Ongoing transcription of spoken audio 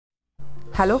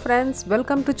Hello friends,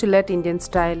 welcome to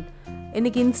ChillatIndianstyle.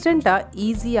 இன்னைக்கு இன்ஸ்டன்ட்டா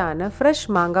ஈஸியான fresh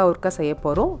மாங்காய் ஊறுகாய் செய்ய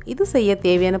போறோம். இது செய்ய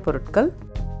தேவையான பொருட்கள்: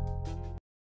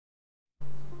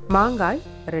 மாங்காய்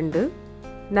 2,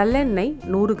 நல்லெண்ணெய்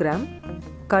 100 கிராம்,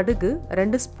 கடுகு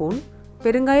 2 ஸ்பூன்,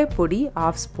 பெருங்காய பொடி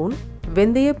 1/2 ஸ்பூன்,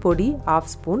 வெந்தய பொடி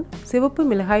 1/2 ஸ்பூன், சிவப்பு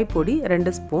மிளகாய் பொடி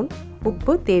 2 ஸ்பூன்,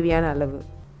 உப்பு தேவையான அளவு.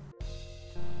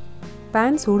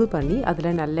 pan சூடு பண்ணி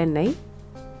அதில் நல்லெண்ணெய்,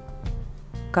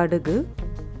 கடுகு,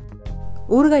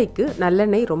 ஊறுகாய்க்கு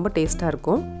நல்லெண்ணெய் ரொம்ப டேஸ்ட்டாக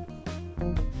இருக்கும்.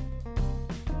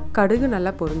 கடுகு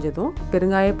நல்லா பொரிஞ்சதும்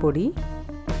பெருங்காய பொடி,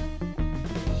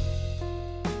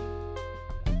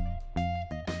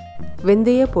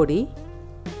 வெந்தய பொடி,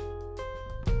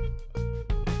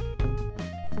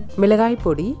 மிளகாய்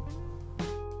பொடி,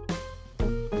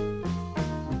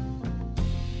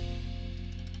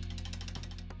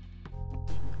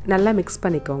 நல்லா மிக்ஸ்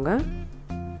பண்ணிக்கோங்க.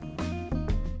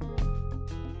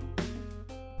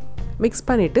 மிக்ஸ்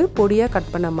பண்ணிவிட்டு பொடியாக கட்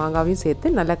பண்ண மாங்காவையும் சேர்த்து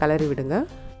நல்லா கலரி விடுங்க.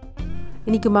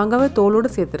 இன்றைக்கி மாங்காவை தோலோடு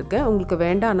சேர்த்துருக்கேன். உங்களுக்கு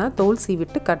வேண்டான்னா தோல்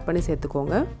சீவிட்டு கட் பண்ணி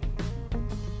சேர்த்துக்கோங்க.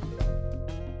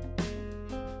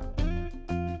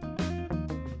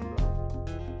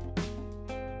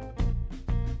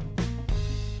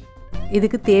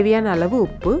 இதுக்கு தேவையான அளவு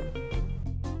உப்பு,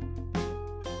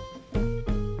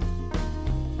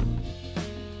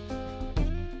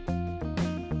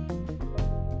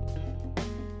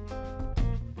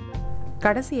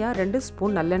 கடைசியாக 2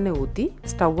 ஸ்பூன் நல்லெண்ணெய் ஊற்றி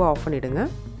ஸ்டவ்வை ஆஃப் பண்ணிவிடுங்க.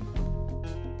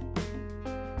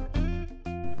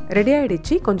 ரெடி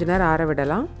ஆகிடுச்சு. கொஞ்ச நேரம் ஆற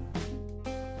விடலாம்.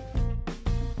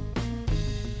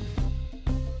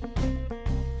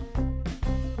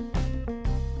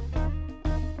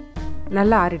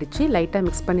 நல்லா ஆறிடுச்சு. லைட்டாக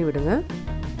மிக்ஸ் பண்ணி விடுங்க.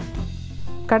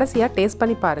 கடைசியாக டேஸ்ட்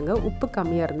பண்ணி பாருங்கள். உப்பு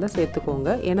கம்மியாக இருந்தால்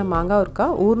சேர்த்துக்கோங்க. ஏன்னா மாங்காய்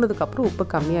ஊறுகாய் ஊறினதுக்கப்புறம் உப்பு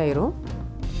கம்மியாயிரும்.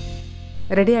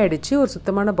 ரெடி ஆகிடுச்சு. ஒரு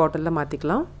சுத்தமான பாட்டிலில்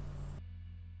மாற்றிக்கலாம்.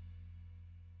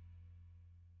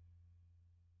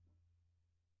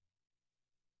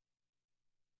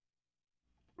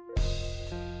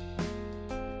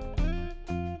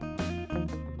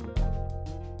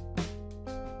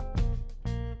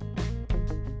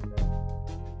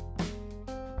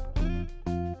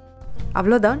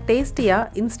 அவ்வளோதான், டேஸ்டியாக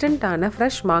இன்ஸ்டண்ட்டான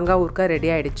ஃப்ரெஷ் மாங்காய் ஊறுகாய் ரெடி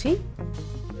ஆகிடுச்சு.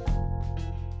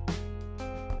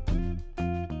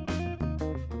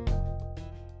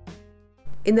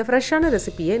 இந்த ஃப்ரெஷ்ஷான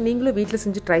ரெசிபியை நீங்களும் வீட்டில்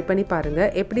செஞ்சு ட்ரை பண்ணி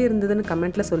பாருங்கள். எப்படி இருந்ததுன்னு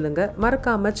கமெண்ட்டில் சொல்லுங்கள்.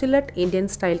 மறக்காமல் சில்லட்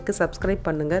இண்டியன் ஸ்டைலுக்கு சப்ஸ்கிரைப்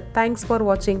பண்ணுங்கள். தேங்க்ஸ் ஃபார்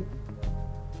வாட்சிங்.